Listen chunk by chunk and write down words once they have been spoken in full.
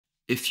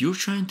If you're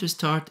trying to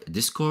start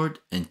Discord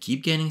and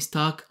keep getting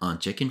stuck on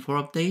checking for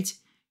updates,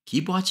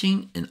 keep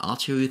watching and I'll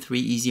show you 3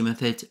 easy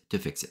methods to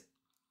fix it.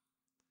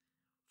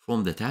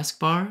 From the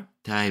taskbar,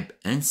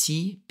 type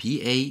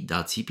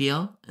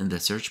ncpa.cpl in the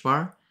search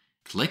bar.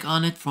 Click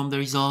on it from the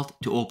result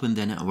to open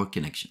the network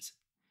connections.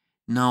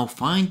 Now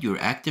find your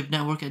active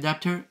network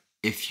adapter.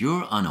 If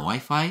you're on a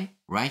Wi-Fi,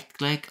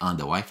 right-click on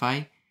the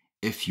Wi-Fi.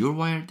 If you're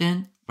wired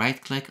in,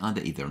 right-click on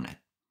the Ethernet.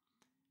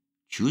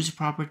 Choose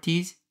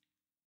Properties.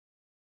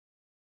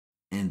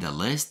 In the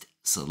list,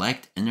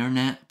 select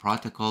Internet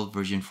Protocol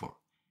version 4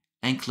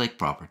 and click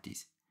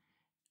Properties.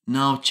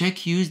 Now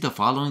check use the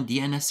following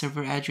DNS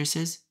server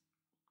addresses.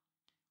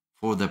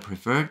 For the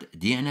preferred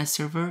DNS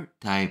server,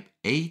 type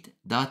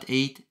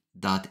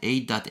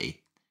 8.8.8.8.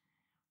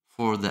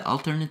 For the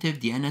alternative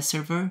DNS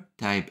server,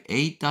 type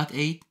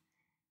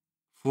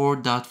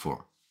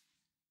 8.8.4.4.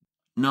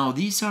 Now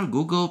these are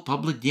Google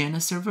public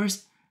DNS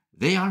servers.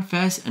 They are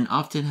fast and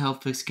often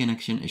help fix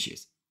connection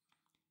issues.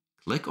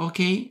 Click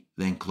OK,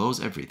 then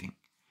close everything.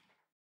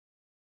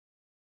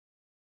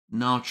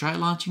 Now try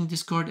launching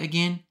Discord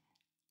again,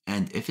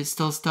 and if it's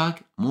still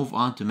stuck, move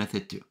on to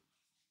method 2.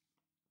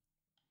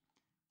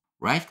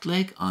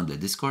 Right-click on the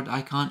Discord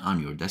icon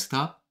on your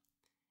desktop,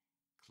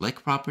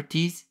 click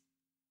Properties,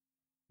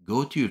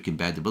 go to your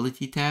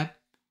Compatibility tab,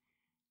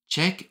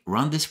 check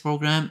Run this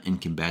program in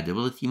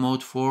Compatibility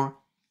Mode 4,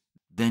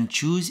 then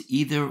choose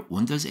either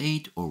Windows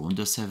 8 or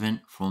Windows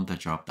 7 from the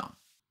drop-down.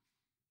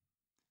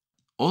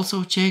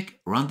 Also check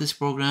Run this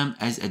program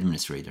as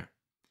administrator.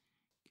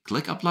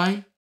 Click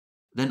Apply,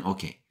 then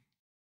OK.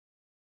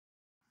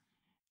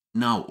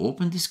 Now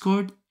open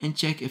Discord and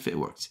check if it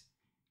works.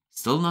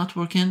 Still not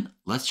working?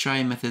 Let's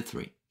try method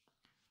 3.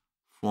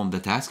 From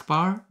the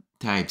taskbar,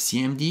 type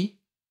cmd,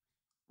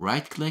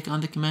 right-click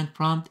on the command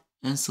prompt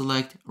and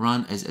select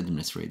Run as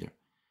administrator.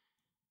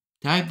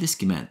 Type this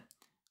command,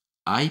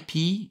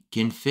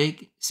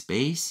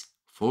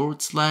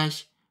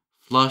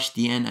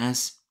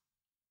 ipconfig//flushdns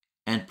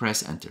and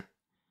press enter.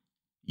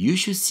 You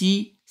should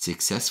see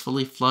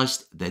successfully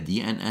flushed the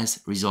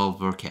DNS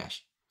resolver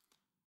cache.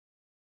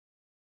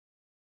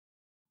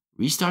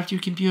 Restart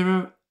your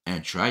computer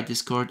and try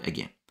Discord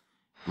again.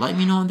 Let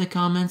me know in the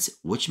comments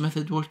which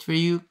method worked for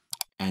you,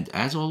 and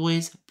as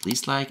always,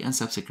 please like and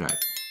subscribe.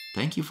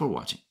 Thank you for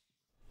watching.